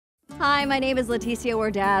Hi, my name is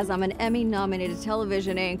Leticia. I'm an Emmy-nominated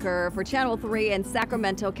television anchor for Channel 3 in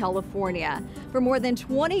Sacramento, California. For more than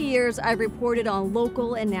 20 years, I've reported on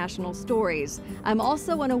local and national stories. I'm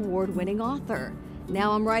also an award-winning author.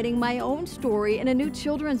 Now I'm writing my own story in a new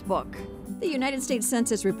children's book. The United States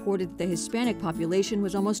Census reported that the Hispanic population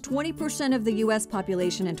was almost 20% of the U.S.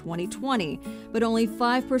 population in 2020, but only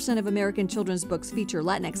 5% of American children's books feature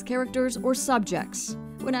Latinx characters or subjects.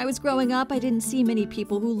 When I was growing up, I didn't see many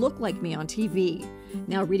people who looked like me on TV.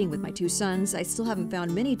 Now reading with my two sons, I still haven't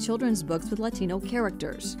found many children's books with Latino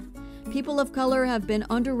characters. People of color have been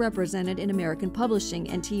underrepresented in American publishing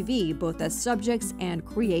and TV, both as subjects and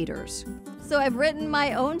creators. So I've written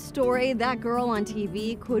my own story, That Girl on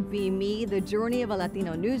TV Could Be Me, the journey of a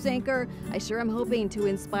Latino news anchor. I sure am hoping to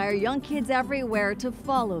inspire young kids everywhere to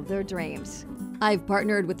follow their dreams. I've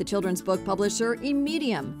partnered with the children's book publisher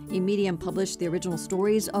eMedium. eMedium published the original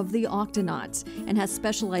stories of the Octonauts and has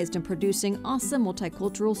specialized in producing awesome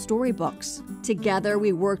multicultural storybooks. Together,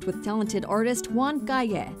 we worked with talented artist Juan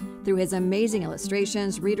Calle. Through his amazing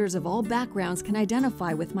illustrations, readers of all backgrounds can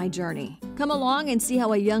identify with my journey. Come along and see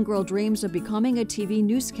how a young girl dreams of becoming a TV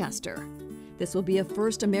newscaster. This will be a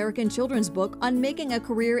first American children's book on making a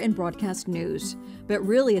career in broadcast news. But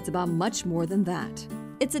really, it's about much more than that.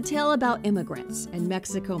 It's a tale about immigrants. In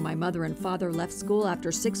Mexico, my mother and father left school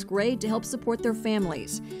after 6th grade to help support their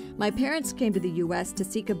families. My parents came to the U.S. to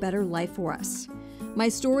seek a better life for us. My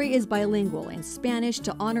story is bilingual in Spanish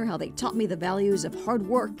to honor how they taught me the values of hard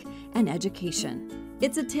work and education.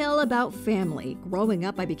 It's a tale about family. Growing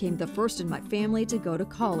up, I became the first in my family to go to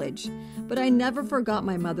college. But I never forgot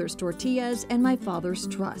my mother's tortillas and my father's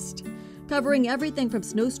trust. Covering everything from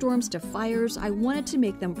snowstorms to fires, I wanted to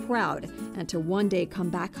make them proud and to one day come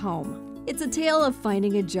back home. It's a tale of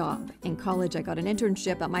finding a job. In college, I got an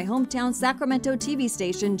internship at my hometown Sacramento TV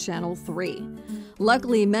station, Channel 3.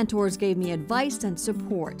 Luckily, mentors gave me advice and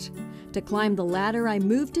support. To climb the ladder, I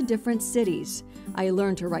moved to different cities. I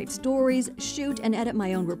learned to write stories, shoot, and edit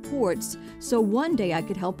my own reports, so one day I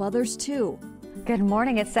could help others too. Good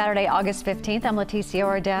morning. It's Saturday, August 15th. I'm Leticia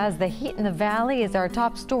Ordaz. The heat in the valley is our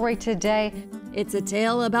top story today. It's a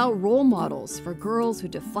tale about role models for girls who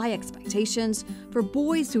defy expectations, for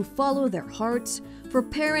boys who follow their hearts, for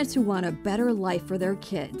parents who want a better life for their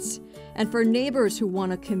kids, and for neighbors who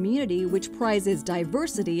want a community which prizes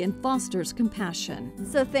diversity and fosters compassion.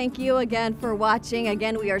 So thank you again for watching.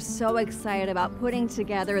 Again, we are so excited about putting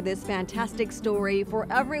together this fantastic story for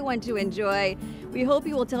everyone to enjoy. We hope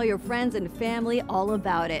you will tell your friends and family all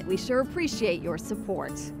about it. We sure appreciate your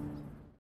support.